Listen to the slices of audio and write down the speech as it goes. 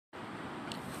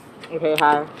Okay,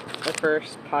 hi. The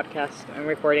first podcast. I'm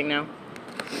recording now.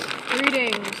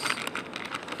 Greetings.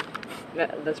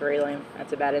 That's very lame.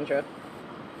 That's a bad intro.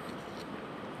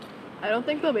 I don't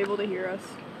think they'll be able to hear us.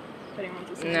 If anyone's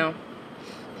listening. No.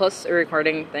 Plus, a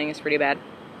recording thing is pretty bad.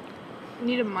 You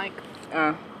need a mic.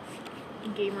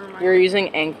 Gamer mic. You're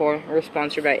using Anchor. We're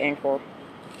sponsored by Anchor.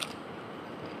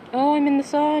 Oh, I'm in the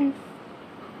sun.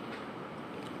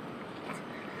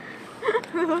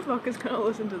 Who the fuck is gonna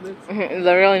listen to this?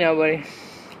 Literally nobody.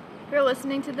 If you're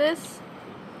listening to this,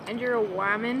 and you're a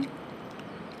woman,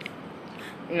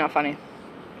 Not funny.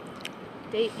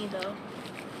 date me though.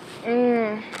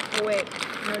 Mm. Oh wait,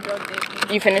 no, don't date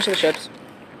me. You finished the chips?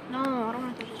 No, I don't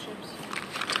want to finish the chips.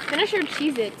 Finish your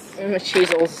Cheez-Its.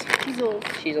 Cheezels. Cheezels.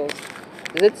 Cheezels.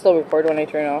 Does it still record when I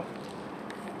turn it off?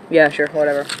 Yeah, sure,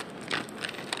 whatever.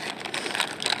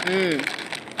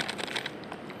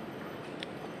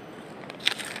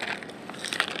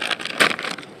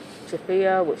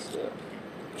 Sophia was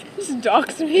Just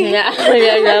dox me. yeah,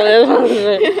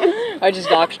 I just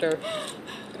doxed her.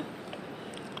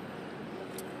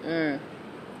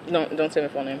 Don't say my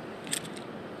full name.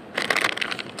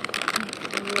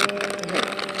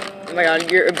 Oh my god,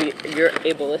 you're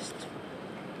ableist.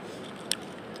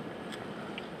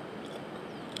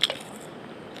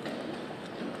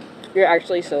 You're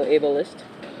actually so ableist.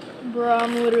 Bruh,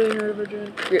 I'm literally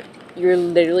neurodivergent. You're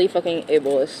literally fucking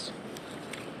ableist.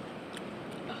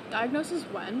 Diagnosis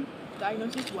when?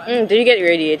 Diagnosis when? Did you get your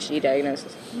ADHD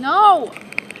diagnosis? No!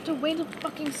 I have to wait until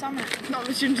fucking summer. No,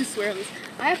 I shouldn't just swear on this.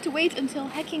 I have to wait until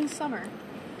hecking summer.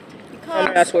 Oh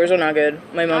my god, swears are not good.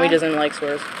 My mommy doesn't like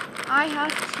swears. I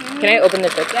have to... Can I open the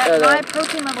chips? Yeah, my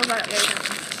protein levels are...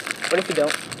 What if you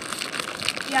don't?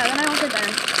 Yeah, then I won't get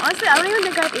better. Honestly, I don't even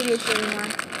think I have ADHD anymore.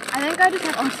 I think I just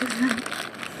have autism.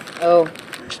 Oh.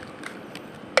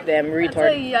 Damn, retard.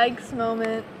 That's a yikes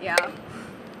moment. Yeah.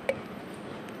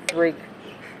 Freak.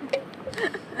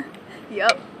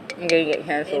 Yup. I'm gonna get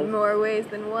canceled. In more ways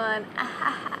than one.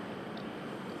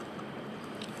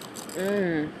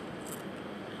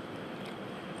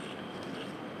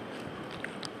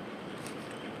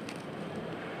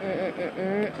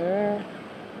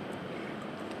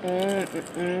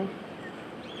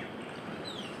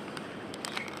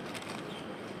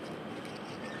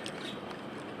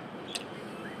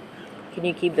 Can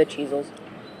you keep the Cheezels?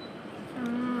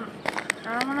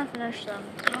 I don't want to finish them.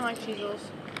 I don't like Cheezels.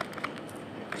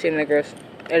 Same niggers.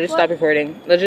 I just stopped recording. Let's